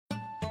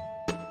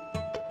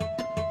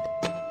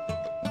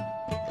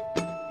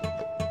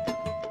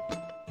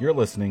You're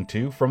listening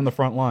to From the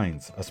Front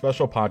Lines, a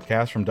special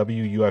podcast from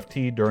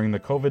WUFT during the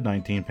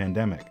COVID-19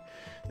 pandemic.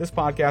 This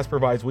podcast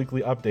provides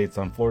weekly updates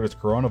on Florida's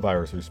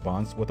coronavirus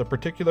response with a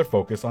particular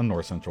focus on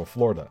North Central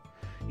Florida.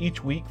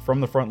 Each week,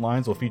 From the Front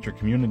Lines will feature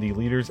community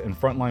leaders and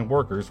frontline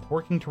workers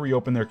working to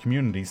reopen their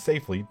communities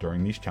safely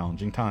during these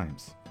challenging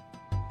times.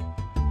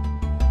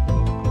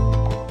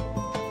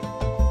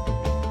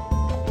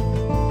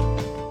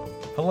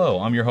 Hello,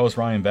 I'm your host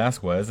Ryan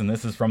Vasquez, and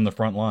this is From the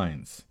Front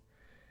Lines.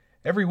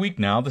 Every week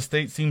now, the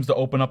state seems to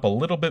open up a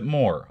little bit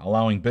more,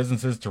 allowing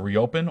businesses to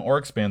reopen or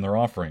expand their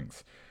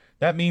offerings.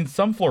 That means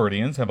some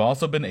Floridians have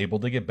also been able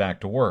to get back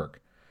to work.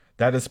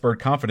 That has spurred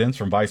confidence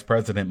from Vice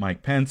President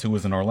Mike Pence, who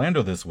was in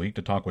Orlando this week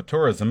to talk with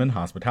tourism and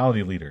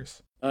hospitality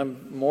leaders.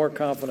 I'm more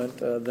confident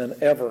than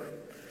ever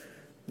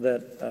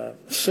that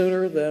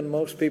sooner than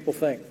most people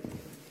think,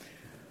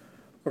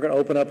 we're going to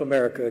open up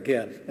America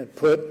again and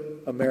put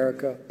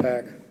America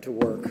back to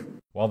work.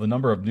 While the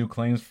number of new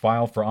claims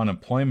filed for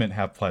unemployment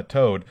have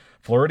plateaued,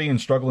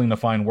 Floridians struggling to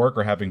find work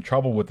are having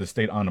trouble with the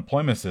state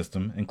unemployment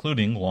system,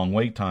 including long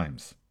wait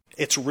times.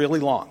 It's really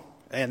long,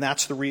 and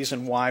that's the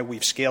reason why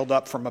we've scaled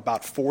up from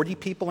about 40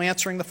 people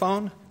answering the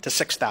phone to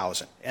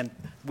 6,000. And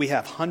we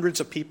have hundreds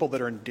of people that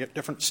are in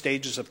different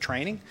stages of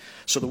training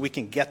so that we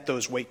can get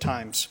those wait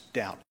times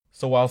down.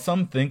 So while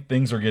some think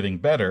things are getting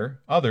better,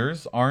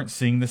 others aren't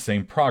seeing the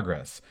same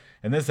progress.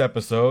 In this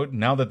episode,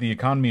 now that the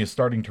economy is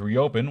starting to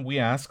reopen, we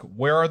ask,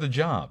 where are the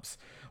jobs?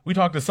 We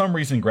talk to some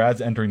recent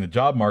grads entering the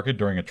job market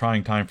during a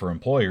trying time for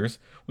employers.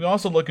 We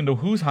also look into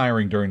who's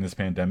hiring during this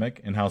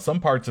pandemic and how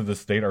some parts of the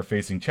state are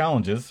facing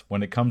challenges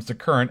when it comes to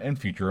current and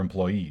future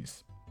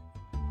employees.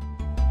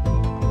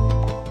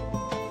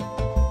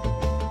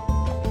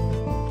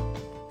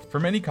 For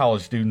many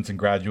college students and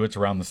graduates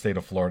around the state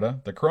of Florida,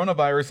 the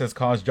coronavirus has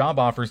caused job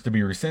offers to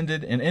be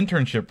rescinded and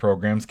internship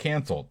programs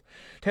canceled.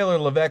 Taylor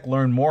Levesque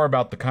learned more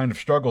about the kind of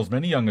struggles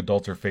many young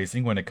adults are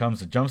facing when it comes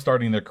to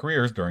jumpstarting their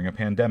careers during a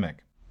pandemic.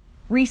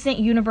 Recent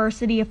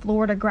University of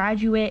Florida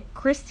graduate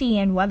Christy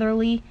Ann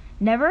Weatherly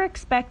never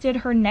expected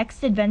her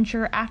next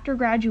adventure after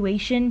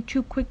graduation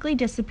to quickly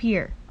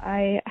disappear.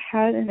 I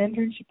had an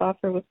internship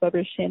offer with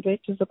Weber Shandwick,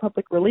 which is a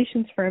public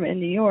relations firm in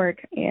New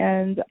York,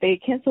 and they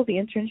canceled the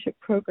internship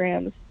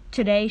programs.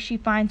 Today, she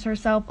finds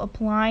herself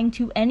applying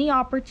to any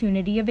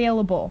opportunity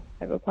available.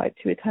 I've applied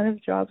to a ton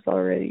of jobs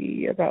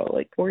already, about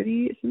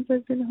 40 since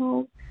I've been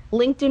home.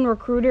 LinkedIn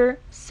recruiter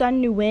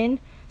Sun Nguyen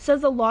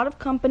says a lot of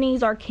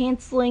companies are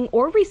canceling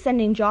or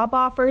rescinding job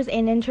offers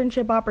and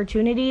internship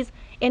opportunities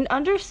and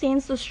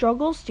understands the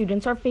struggles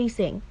students are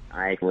facing.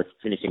 I was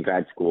finishing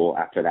grad school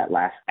after that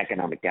last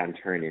economic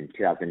downturn in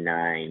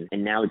 2009,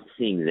 and now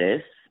seeing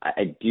this,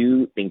 I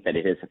do think that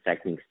it is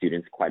affecting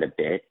students quite a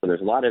bit. So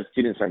there's a lot of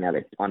students right now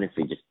that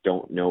honestly just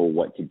don't know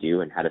what to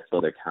do and how to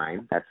fill their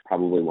time. That's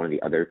probably one of the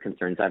other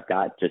concerns I've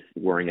got, just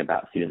worrying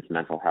about students'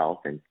 mental health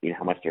and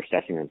how much they're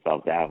stressing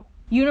themselves out.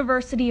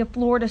 University of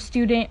Florida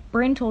student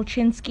Bryn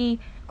Tolchinsky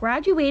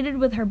graduated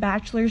with her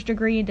bachelor's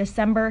degree in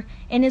December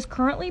and is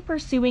currently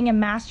pursuing a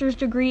master's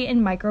degree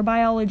in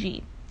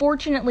microbiology.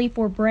 Fortunately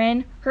for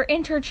Bryn, her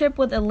internship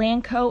with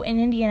Elanco in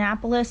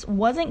Indianapolis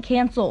wasn't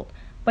canceled,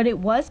 but it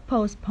was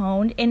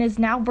postponed and is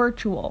now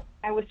virtual.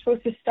 I was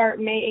supposed to start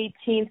May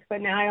 18th,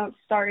 but now I don't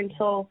start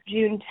until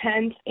June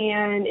 10th,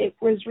 and it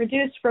was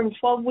reduced from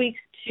 12 weeks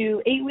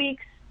to 8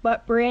 weeks.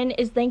 But Bryn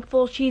is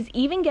thankful she's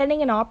even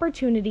getting an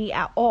opportunity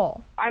at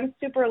all. I'm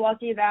super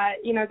lucky that,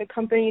 the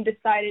company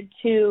decided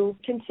to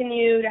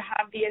continue to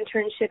have the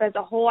internship as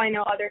a whole. I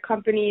know other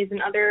companies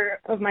and other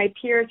of my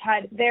peers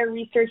had their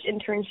research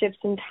internships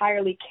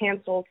entirely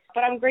canceled.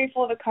 But I'm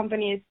grateful the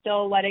company is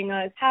still letting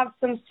us have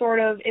some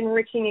sort of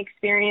enriching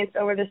experience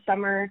over the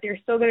summer. They're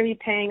still going to be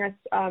paying us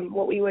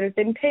what we would have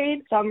been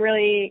paid. So I'm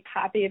really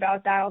happy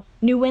about that.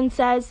 Nguyen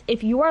says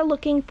if you are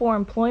looking for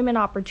employment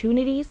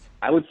opportunities,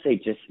 I would say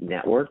just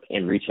network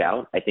and reach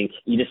out. I think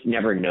you just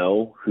never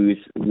know who's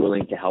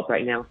willing to help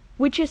right now.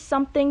 Which is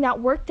something that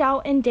worked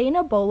out in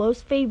Dana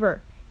Bolo's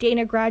favor.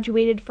 Dana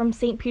graduated from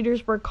St.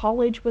 Petersburg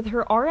College with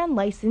her RN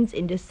license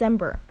in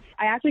December.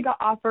 I actually got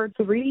offered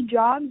 3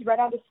 jobs right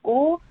out of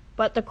school.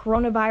 But the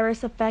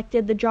coronavirus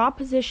affected the job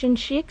position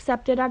she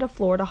accepted at a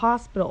Florida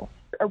hospital.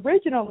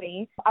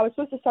 Originally, I was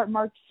supposed to start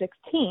March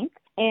 16th,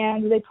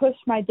 and they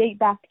pushed my date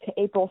back to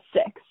April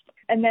 6th.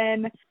 And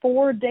then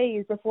 4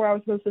 days before I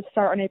was supposed to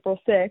start on April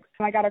 6th,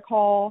 I got a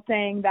call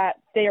saying that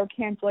they are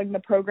canceling the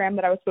program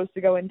that I was supposed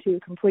to go into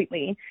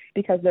completely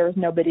because there was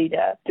nobody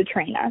to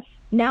train us.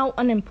 Now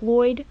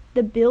unemployed,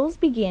 the bills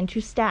began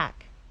to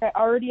stack. I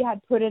already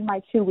had put in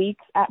my 2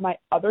 weeks at my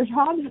other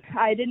job.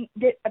 I didn't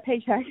get a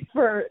paycheck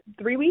for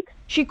 3 weeks.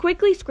 She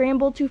quickly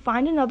scrambled to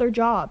find another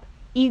job,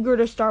 eager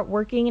to start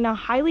working in a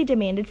highly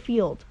demanded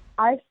field.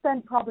 I've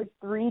spent probably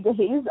 3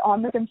 days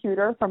on the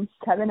computer from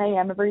 7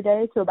 a.m. every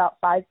day to about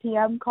 5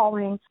 p.m.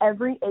 calling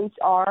every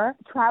HR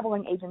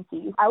traveling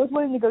agency. I was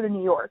willing to go to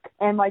New York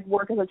and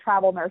work as a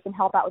travel nurse and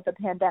help out with the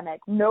pandemic.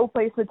 No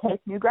place would take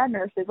new grad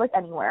nurses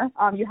anywhere.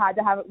 You had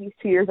to have at least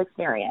 2 years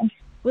experience.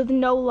 With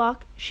no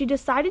luck, she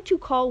decided to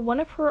call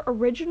one of her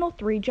original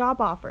 3 job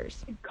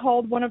offers. I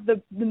called one of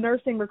the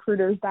nursing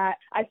recruiters that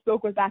I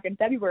spoke with back in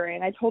February,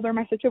 and I told her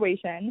my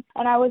situation.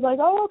 And I was like,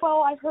 oh,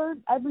 well, I've heard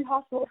every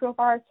hospital so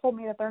far has told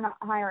me that they're not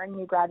hiring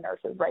new grad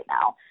nurses right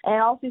now.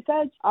 And all she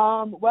said,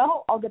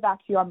 well, I'll get back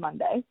to you on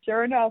Monday.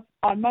 Sure enough,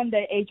 on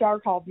Monday, HR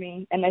called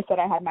me, and they said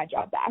I had my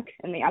job back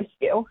in the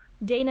ICU.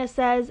 Dana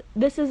says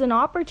this is an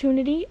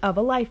opportunity of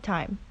a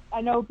lifetime. I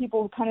know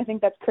people kind of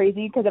think that's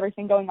crazy because of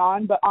everything going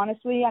on, but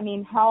honestly, I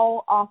mean,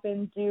 how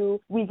often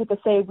do we get to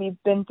say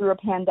we've been through a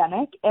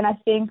pandemic? And I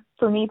think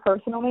for me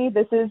personally,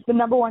 this is the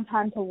number one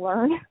time to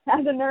learn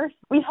as a nurse.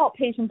 We help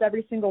patients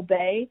every single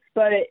day,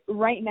 but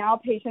right now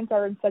patients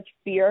are in such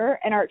fear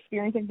and are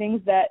experiencing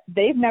things that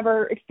they've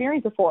never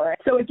experienced before.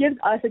 So it gives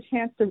us a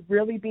chance to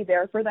really be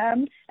there for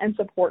them and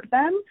support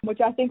them,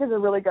 which I think is a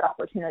really good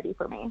opportunity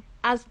for me.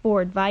 As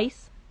for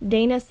advice,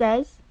 Dana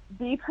says,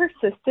 be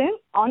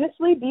persistent,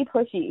 honestly, be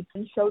pushy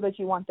and show that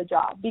you want the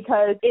job,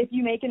 because if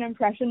you make an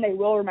impression, they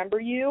will remember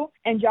you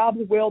and jobs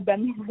will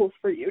bend the rules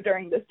for you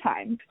during this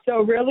time.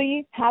 So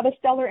really have a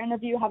stellar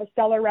interview, have a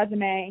stellar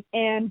resume,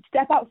 and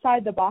step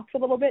outside the box a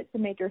little bit to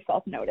make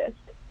yourself noticed.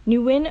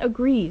 Nguyen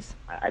agrees.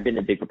 I've been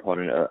a big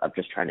proponent of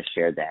just trying to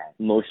share that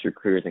most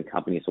recruiters and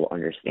companies will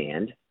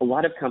understand. A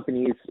lot of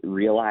companies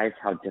realize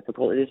how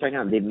difficult it is right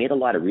now. They've made a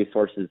lot of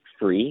resources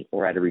free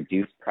or at a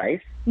reduced price.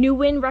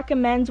 Nguyen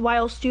recommends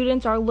while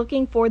students are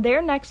looking for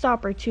their next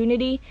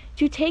opportunity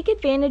to take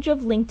advantage of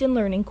LinkedIn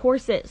Learning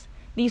courses.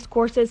 These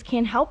courses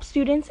can help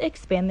students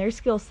expand their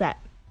skill set.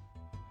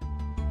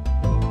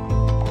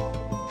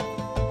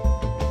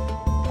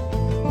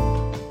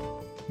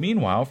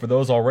 Meanwhile, for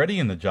those already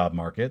in the job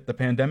market, the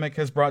pandemic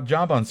has brought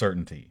job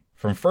uncertainty,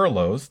 from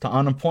furloughs to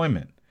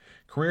unemployment.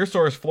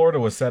 CareerSource Florida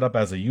was set up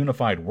as a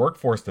unified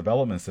workforce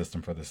development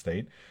system for the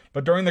state,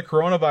 but during the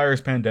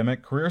coronavirus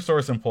pandemic,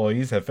 CareerSource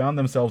employees have found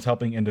themselves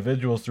helping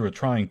individuals through a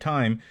trying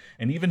time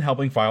and even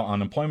helping file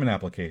unemployment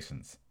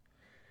applications.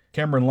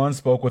 Cameron Lund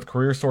spoke with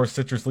CareerSource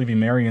Citrus Levy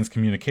Marion's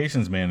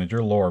communications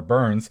manager, Laura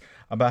Burns,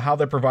 about how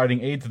they're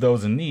providing aid to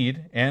those in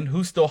need and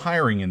who's still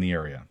hiring in the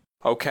area.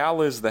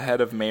 Ocala is the head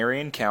of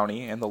Marion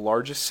County and the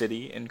largest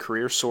city in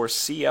CareerSource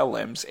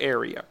CLM's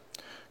area.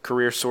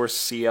 CareerSource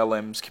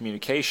CLM's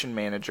communication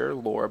manager,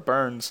 Laura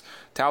Burns,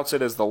 touts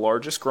it as the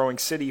largest growing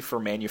city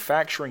for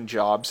manufacturing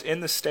jobs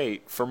in the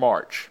state for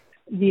March.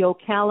 The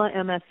Ocala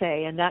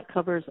MSA, and that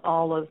covers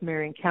all of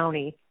Marion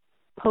County,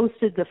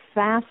 posted the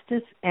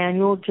fastest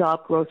annual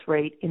job growth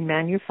rate in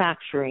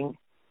manufacturing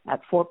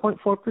at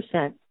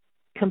 4.4%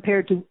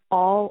 compared to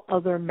all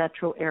other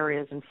metro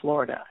areas in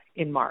Florida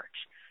in March.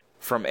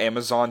 From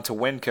Amazon to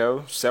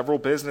Winco, several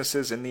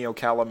businesses in the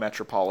Ocala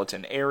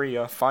metropolitan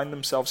area find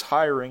themselves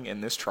hiring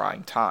in this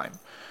trying time.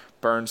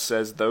 Burns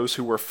says those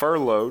who were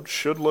furloughed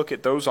should look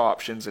at those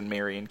options in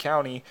Marion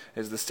County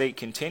as the state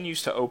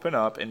continues to open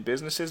up and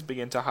businesses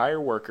begin to hire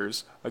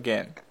workers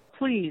again.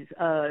 Please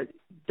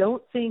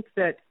don't think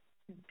that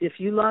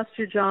if you lost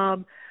your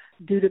job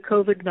due to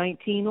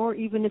COVID-19, or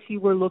even if you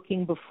were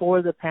looking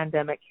before the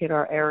pandemic hit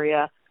our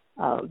area,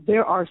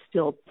 there are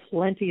still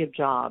plenty of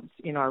jobs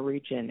in our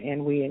region,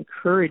 and we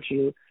encourage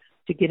you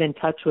to get in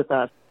touch with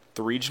us.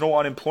 The regional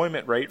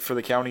unemployment rate for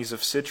the counties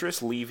of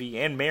Citrus, Levy,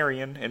 and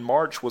Marion in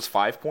March was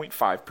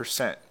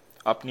 5.5%,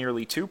 up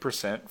nearly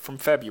 2% from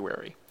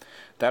February.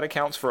 That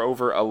accounts for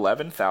over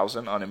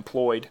 11,000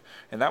 unemployed,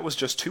 and that was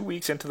just 2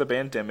 weeks into the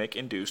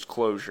pandemic-induced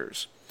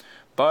closures.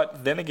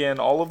 But then again,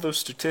 all of those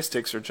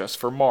statistics are just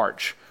for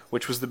March,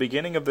 which was the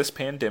beginning of this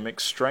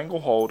pandemic's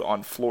stranglehold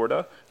on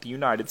Florida, the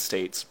United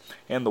States,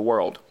 and the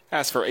world.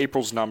 As for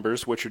April's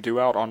numbers, which are due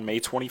out on May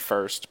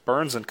 21st,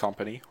 Burns &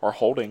 Company are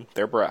holding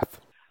their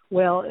breath.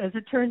 Well, as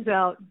it turns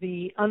out,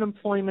 the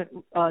unemployment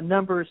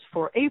numbers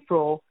for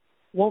April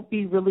won't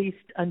be released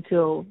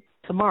until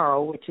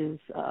tomorrow, which is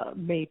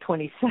May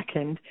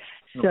 22nd.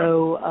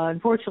 So,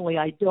 unfortunately,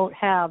 I don't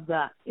have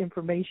that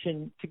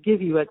information to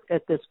give you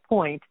at this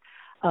point.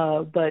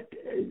 But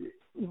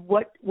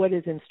what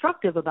is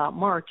instructive about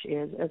March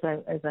is,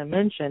 as I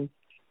mentioned,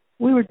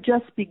 we were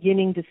just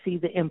beginning to see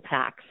the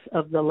impacts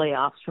of the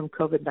layoffs from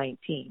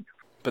COVID-19.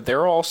 But there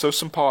are also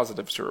some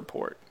positives to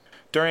report.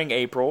 During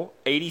April,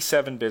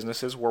 87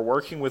 businesses were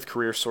working with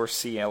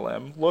CareerSource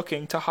CLM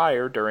looking to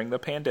hire during the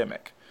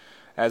pandemic.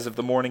 As of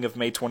the morning of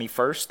May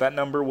 21st, that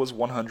number was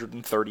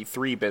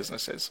 133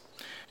 businesses.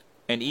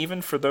 And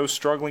even for those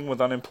struggling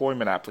with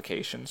unemployment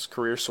applications,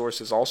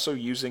 CareerSource is also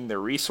using their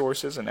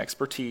resources and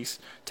expertise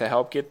to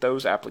help get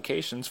those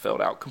applications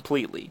filled out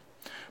completely.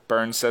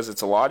 Burns says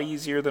it's a lot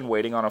easier than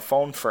waiting on a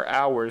phone for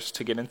hours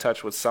to get in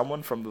touch with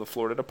someone from the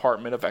Florida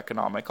Department of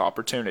Economic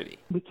Opportunity.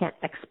 We can't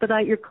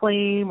expedite your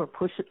claim or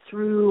push it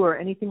through or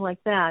anything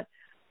like that.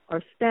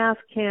 Our staff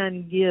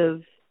can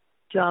give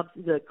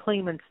the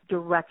claimants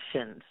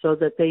direction so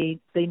that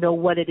they know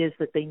what it is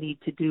that they need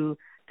to do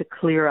to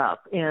clear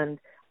up. And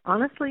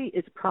honestly,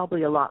 it's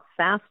probably a lot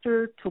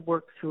faster to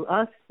work through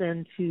us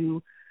than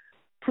to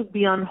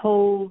be on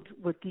hold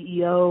with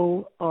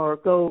DEO or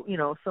go,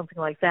 something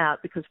like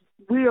that, because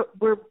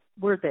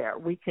we're there.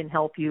 We can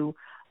help you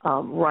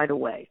right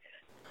away.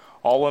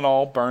 All in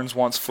all, Burns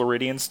wants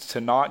Floridians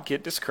to not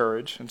get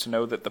discouraged and to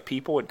know that the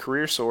people at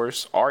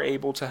CareerSource are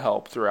able to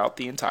help throughout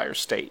the entire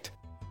state.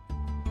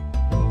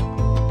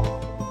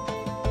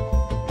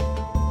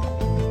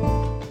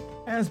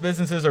 As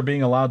businesses are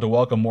being allowed to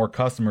welcome more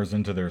customers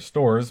into their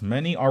stores,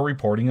 many are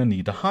reporting a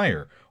need to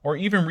hire, or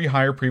even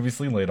rehire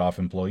previously laid off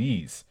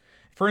employees.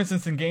 For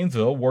instance, in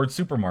Gainesville, Ward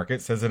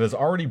Supermarket says it has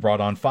already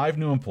brought on 5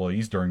 new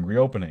employees during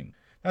reopening.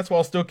 That's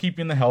while still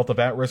keeping the health of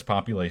at-risk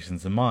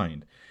populations in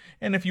mind.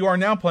 And if you are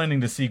now planning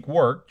to seek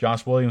work,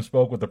 Josh Williams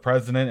spoke with the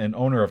president and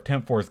owner of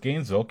TempForce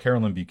Gainesville,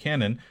 Carolyn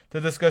Buchanan,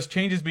 to discuss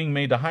changes being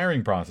made to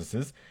hiring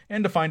processes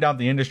and to find out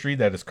the industry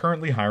that is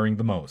currently hiring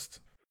the most.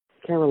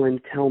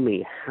 Carolyn, tell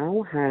me,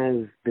 how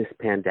has this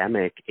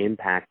pandemic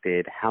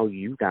impacted how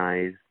you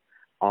guys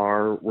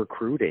are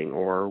recruiting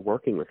or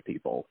working with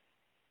people?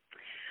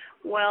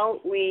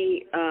 Well,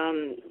 we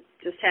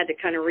just had to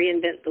kind of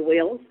reinvent the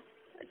wheel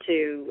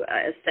to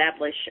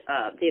establish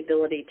the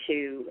ability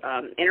to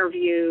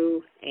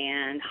interview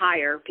and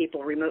hire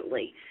people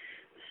remotely.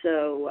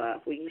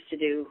 So we used to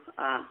do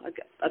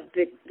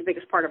the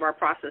biggest part of our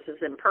process is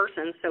in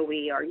person, so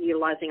we are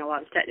utilizing a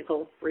lot of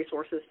technical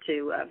resources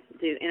to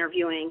do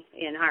interviewing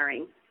and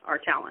hiring our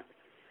talent.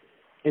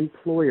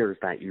 Employers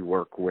that you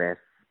work with,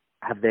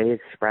 have they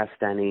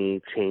expressed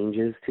any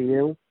changes to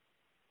you?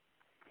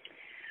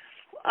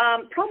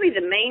 Probably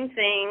the main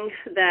thing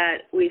that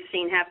we've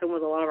seen happen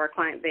with a lot of our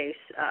client base,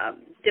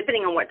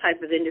 depending on what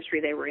type of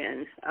industry they were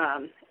in,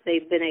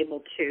 they've been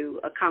able to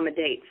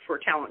accommodate for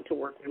talent to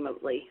work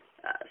remotely.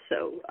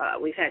 So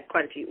we've had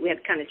quite a few. We had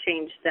to kind of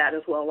change that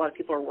as well. A lot of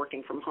people are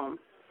working from home.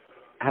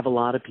 Have a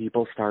lot of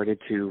people started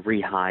to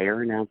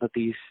rehire now that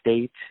the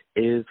state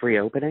is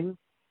reopening?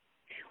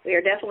 We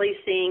are definitely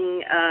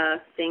seeing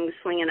things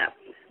swinging up.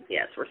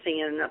 Yes, we're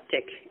seeing an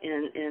uptick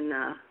in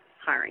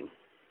hiring.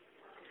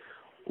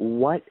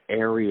 What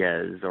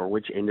areas or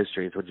which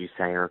industries would you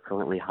say are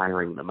currently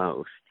hiring the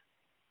most?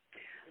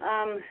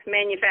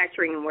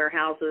 Manufacturing and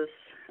warehouses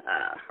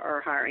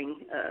are hiring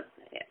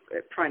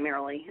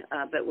primarily,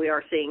 but we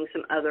are seeing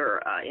some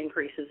other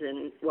increases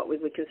in what we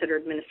would consider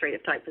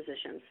administrative type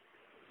positions.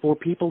 For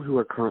people who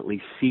are currently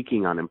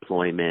seeking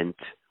unemployment,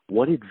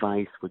 what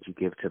advice would you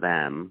give to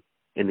them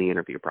in the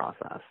interview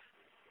process?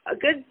 A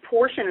good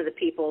portion of the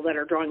people that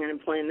are drawing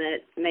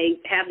unemployment may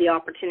have the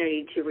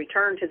opportunity to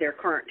return to their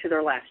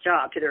last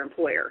job, to their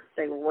employer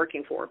they were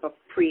working for, but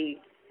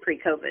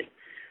pre-COVID.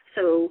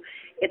 So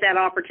if that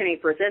opportunity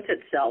presents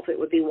itself, it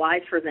would be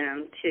wise for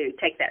them to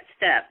take that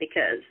step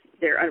because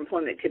their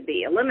unemployment could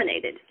be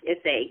eliminated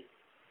if they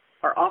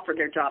are offered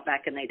their job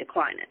back and they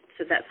decline it.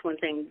 So that's one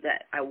thing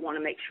that I want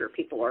to make sure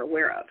people are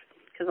aware of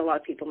because a lot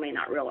of people may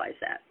not realize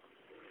that.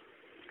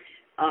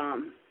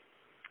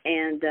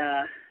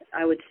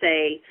 I would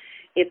say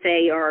if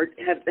they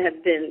have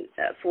been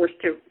forced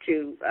to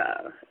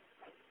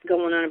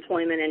go on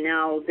unemployment and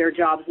now their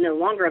job's no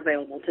longer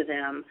available to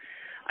them,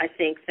 I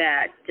think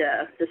that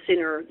the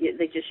sooner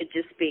they should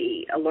just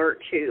be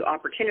alert to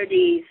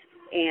opportunities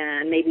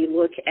and maybe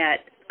look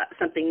at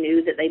something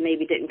new that they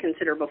maybe didn't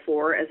consider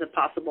before as a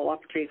possible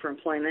opportunity for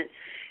employment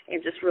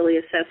and just really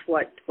assess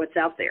what's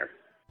out there.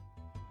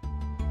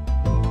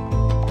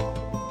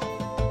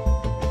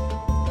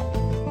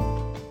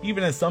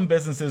 Even as some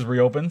businesses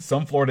reopen,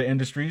 some Florida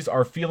industries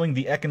are feeling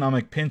the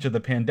economic pinch of the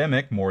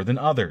pandemic more than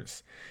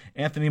others.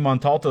 Anthony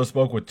Montalto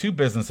spoke with 2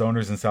 business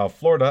owners in South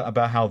Florida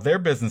about how their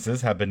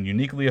businesses have been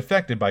uniquely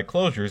affected by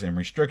closures and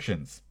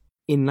restrictions.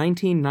 In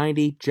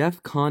 1990,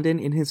 Jeff Condon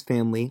and his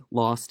family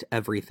lost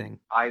everything.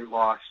 I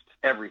lost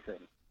everything.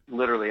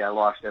 Literally, I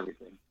lost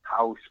everything.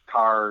 House,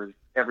 cars,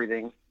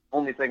 everything.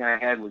 Only thing I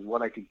had was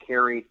what I could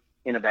carry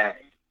in a bag.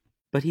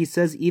 But he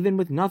says even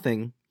with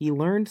nothing, he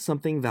learned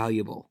something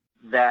valuable.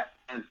 That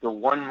is the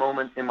one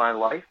moment in my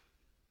life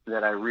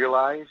that I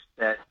realized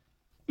that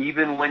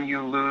even when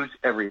you lose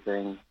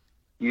everything,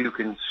 you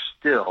can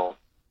still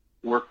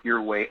work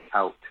your way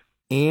out.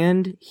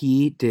 And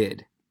he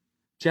did.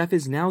 Jeff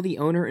is now the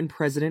owner and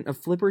president of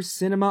Flipper's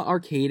Cinema,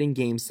 Arcade, and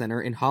Game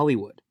Center in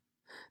Hollywood.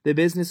 The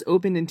business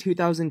opened in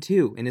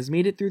 2002 and has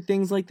made it through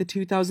things like the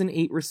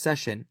 2008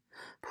 recession,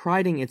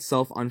 priding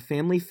itself on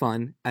family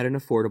fun at an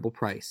affordable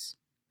price.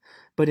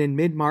 But in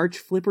mid-March,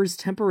 Flippers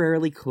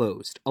temporarily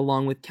closed,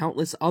 along with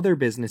countless other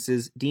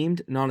businesses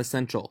deemed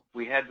non-essential.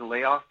 We had to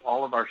lay off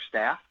all of our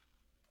staff,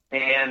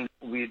 and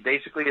we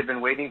basically had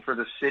been waiting for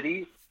the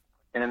city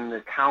and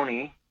the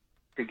county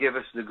to give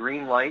us the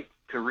green light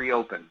to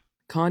reopen.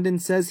 Condon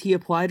says he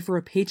applied for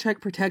a Paycheck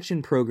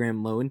Protection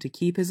Program loan to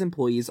keep his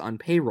employees on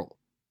payroll.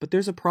 But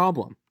there's a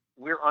problem.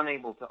 We're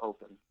unable to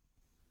open.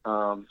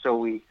 So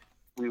we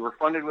were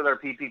funded with our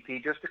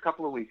PPP just a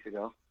couple of weeks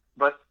ago,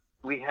 but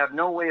we have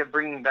no way of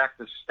bringing back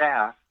the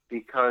staff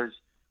because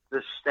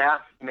the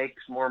staff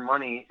makes more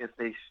money if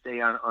they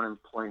stay on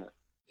unemployment.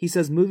 He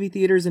says movie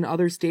theaters in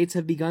other states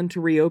have begun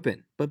to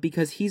reopen, but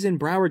because he's in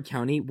Broward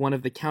County, one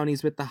of the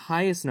counties with the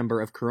highest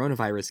number of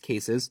coronavirus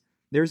cases,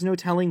 there's no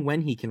telling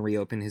when he can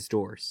reopen his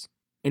doors.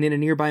 And in a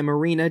nearby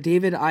marina,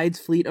 David Ide's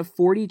fleet of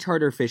 40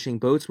 charter fishing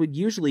boats would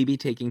usually be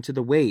taking to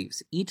the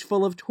waves, each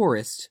full of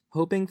tourists,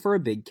 hoping for a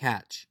big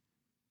catch.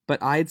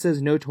 But Ide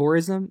says no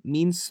tourism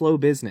means slow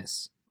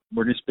business.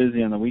 We're just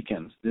busy on the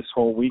weekends. This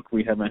whole week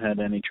we haven't had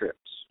any trips.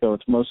 So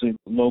it's mostly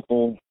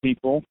local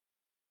people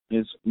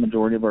is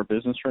majority of our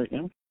business right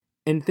now.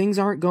 And things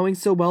aren't going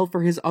so well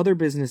for his other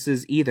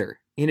businesses either.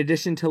 In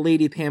addition to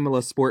Lady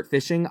Pamela Sport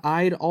Fishing,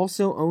 Ide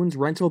also owns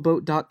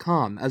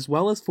rentalboat.com as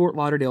well as Fort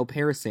Lauderdale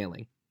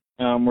Parasailing.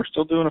 We're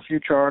still doing a few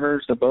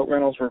charters. The boat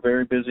rentals were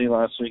very busy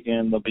last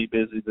weekend. They'll be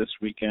busy this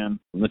weekend.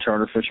 And the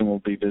charter fishing will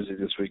be busy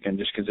this weekend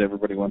just because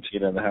everybody wants to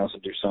get out of the house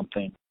and do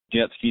something.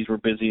 Jet skis were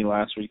busy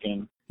last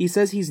weekend. He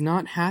says he's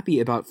not happy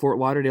about Fort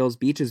Lauderdale's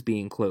beaches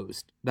being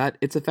closed, that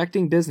it's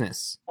affecting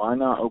business. Why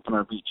not open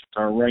our beach? It's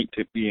our right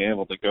to be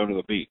able to go to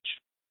the beach.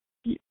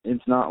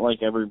 It's not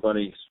like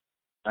everybody's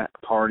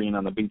partying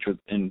on the beach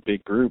in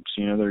big groups.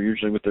 You know, they're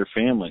usually with their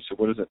family. So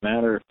what does it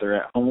matter if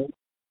they're at home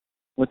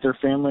with their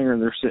family or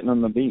they're sitting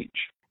on the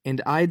beach?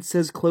 And Ide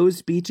says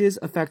closed beaches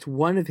affect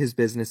one of his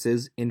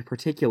businesses in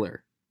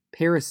particular,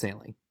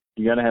 parasailing.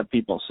 You got to have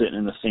people sitting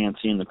in the sand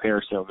seeing the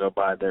parasail go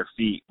by their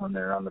feet when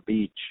they're on the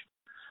beach.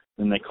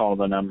 Then they call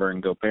the number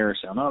and go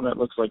parasail. Oh, that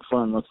looks like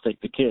fun. Let's take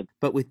the kid.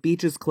 But with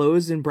beaches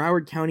closed and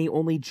Broward County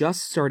only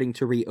just starting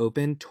to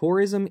reopen,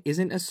 tourism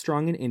isn't as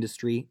strong an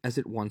industry as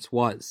it once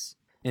was.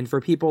 And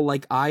for people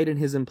like Ide and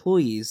his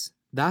employees,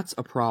 that's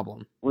a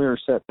problem. We are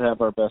set to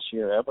have our best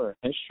year ever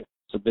in history.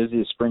 It's the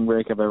busiest spring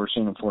break I've ever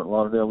seen in Fort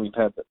Lauderdale. We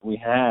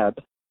had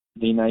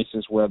the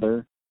nicest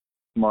weather,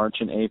 March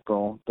and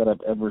April, that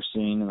I've ever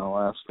seen in the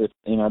last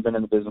 15. I've been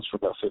in the business for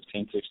about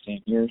 15,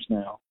 16 years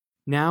now.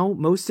 Now,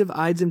 most of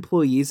Ide's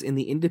employees and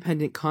the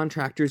independent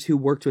contractors who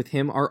worked with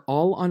him are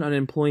all on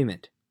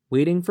unemployment,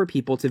 waiting for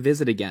people to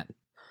visit again.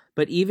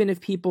 But even if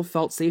people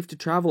felt safe to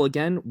travel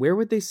again, where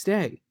would they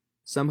stay?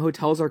 Some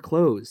hotels are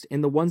closed,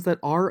 and the ones that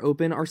are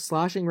open are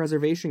slashing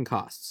reservation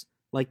costs,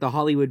 like the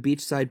Hollywood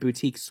Beachside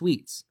Boutique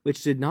Suites,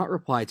 which did not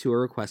reply to a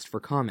request for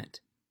comment.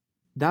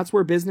 That's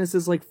where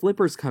businesses like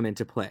Flippers come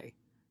into play.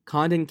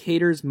 Condon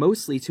caters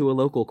mostly to a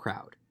local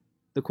crowd.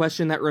 The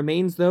question that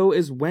remains, though,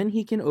 is when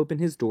he can open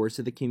his doors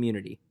to the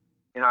community.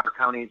 In our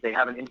counties, they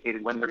haven't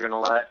indicated when they're going to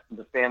let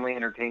the family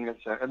entertainment,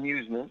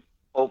 amusement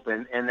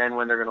open, and then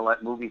when they're going to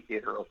let movie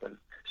theater open.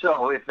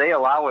 So if they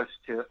allow us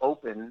to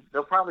open,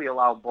 they'll probably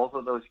allow both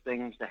of those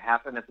things to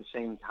happen at the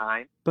same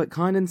time. But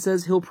Condon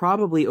says he'll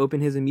probably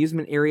open his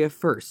amusement area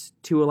first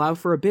to allow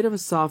for a bit of a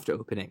soft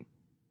opening.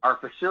 Our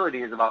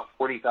facility is about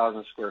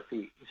 40,000 square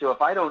feet. So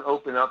if I don't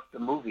open up the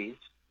movies,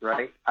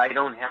 right, I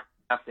don't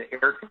have to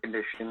air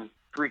condition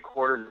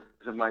 3/4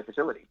 of my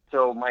facility.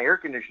 So my air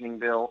conditioning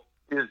bill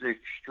is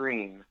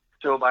extreme.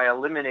 So by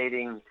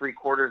eliminating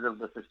 3/4 of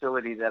the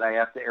facility that I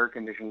have to air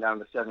condition down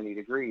to 70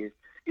 degrees,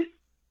 it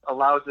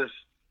allows us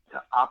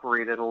to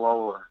operate at a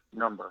lower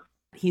number.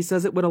 He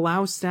says it would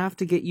allow staff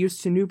to get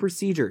used to new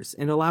procedures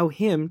and allow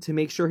him to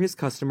make sure his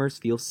customers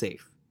feel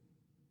safe.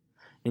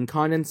 And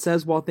Condon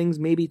says while things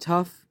may be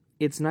tough,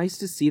 it's nice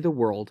to see the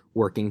world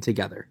working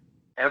together.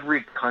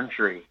 Every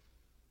country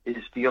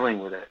is dealing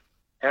with it.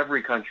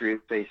 Every country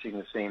is facing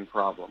the same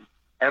problem.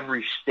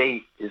 Every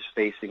state is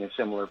facing a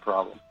similar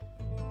problem.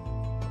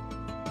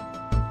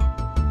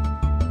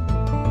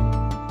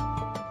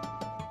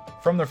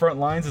 From the Front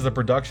Lines is a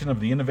production of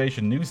the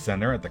Innovation News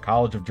Center at the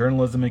College of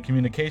Journalism and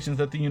Communications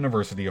at the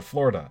University of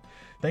Florida.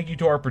 Thank you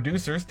to our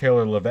producers,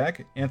 Taylor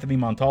Levesque, Anthony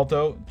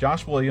Montalto,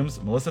 Josh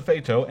Williams, Melissa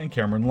Fato, and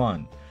Cameron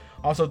Lunn.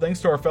 Also,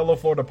 thanks to our fellow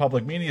Florida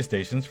public media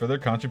stations for their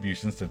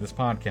contributions to this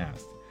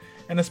podcast.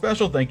 And a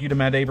special thank you to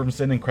Matt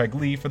Abramson and Craig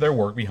Lee for their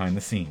work behind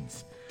the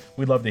scenes.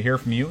 We'd love to hear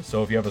from you,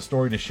 so if you have a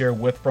story to share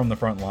with From the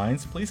Front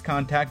Lines, please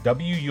contact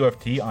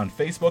WUFT on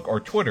Facebook or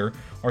Twitter,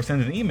 or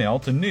send an email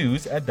to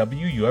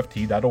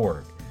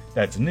news@wuft.org.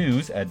 That's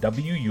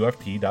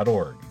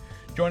news@wuft.org.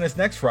 Join us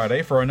next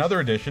Friday for another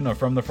edition of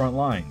From the Front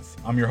Lines.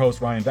 I'm your host,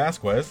 Ryan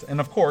Vasquez,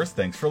 and of course,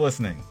 thanks for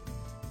listening.